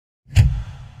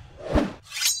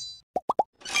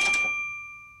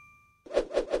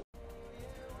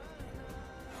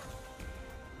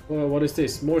Oh, what is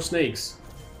this? More snakes.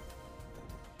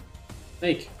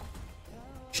 Snake.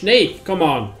 Snake, come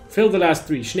on. Fill the last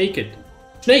 3. Snake it.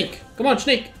 Snake, come on,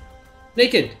 snake.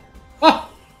 Snake it. Ah!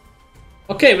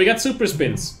 Okay, we got super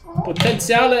spins.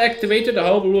 Potentiale activated, I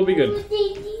hope it will be good.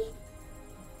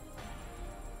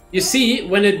 You see,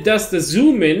 when it does the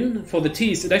zoom in for the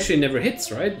T's, it actually never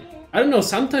hits, right? I don't know,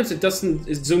 sometimes it doesn't,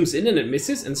 it zooms in and it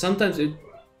misses, and sometimes it,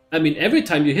 I mean, every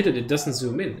time you hit it, it doesn't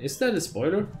zoom in. Is that a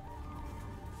spoiler?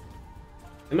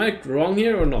 Am I wrong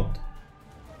here or not?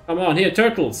 Come on, here,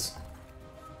 turtles.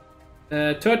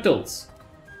 Turtles.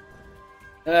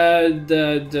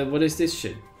 What is this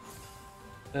shit?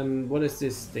 What is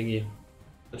this thingy?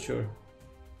 Not sure.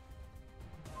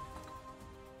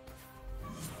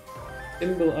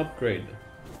 Symbol upgrade.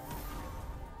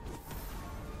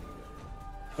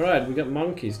 Alright, we got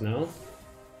monkeys now.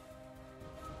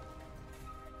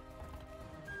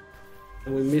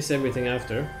 And we miss everything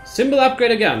after. Symbol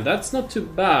upgrade again. That's not too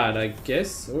bad, I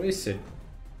guess. Or is it?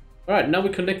 Alright, now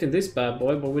we're connecting this bad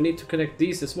boy, but we need to connect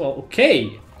these as well.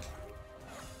 Okay!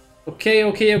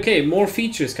 Okay. More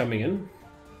features coming in.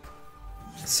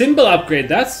 Symbol upgrade.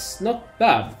 That's not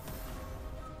bad.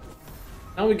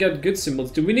 Now we got good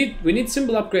symbols. Do we need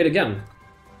symbol upgrade again?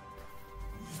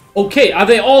 Okay, are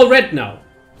they all red now?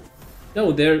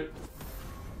 No, they're...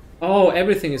 Oh,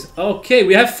 everything is... Okay,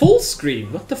 we have full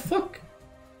screen. What the fuck?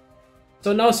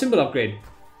 So now symbol upgrade.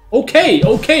 Okay.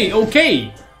 Okay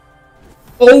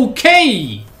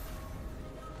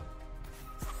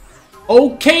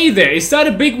there. Is that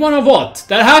a big one or what?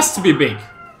 That has to be big.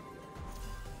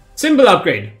 Symbol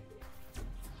upgrade.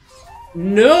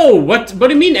 No, what do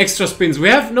you mean extra spins? We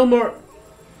have no more...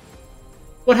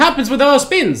 What happens with our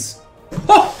spins?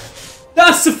 Oh,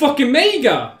 that's a fucking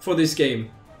mega for this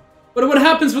game. But what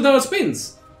happens with our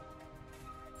spins?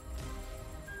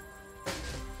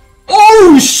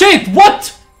 Oh shit,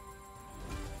 what?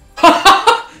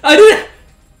 I didn't...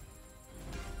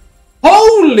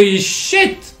 Holy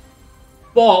shit!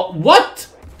 But what?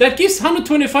 That gives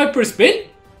 125 per spin?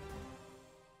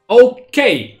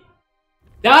 Okay.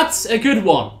 That's a good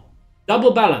one.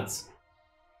 Double balance.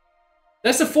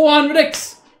 That's a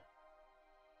 400x.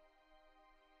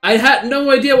 I had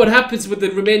no idea what happens with the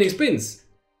remaining spins.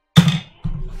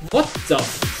 What the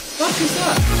fuck is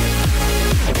that?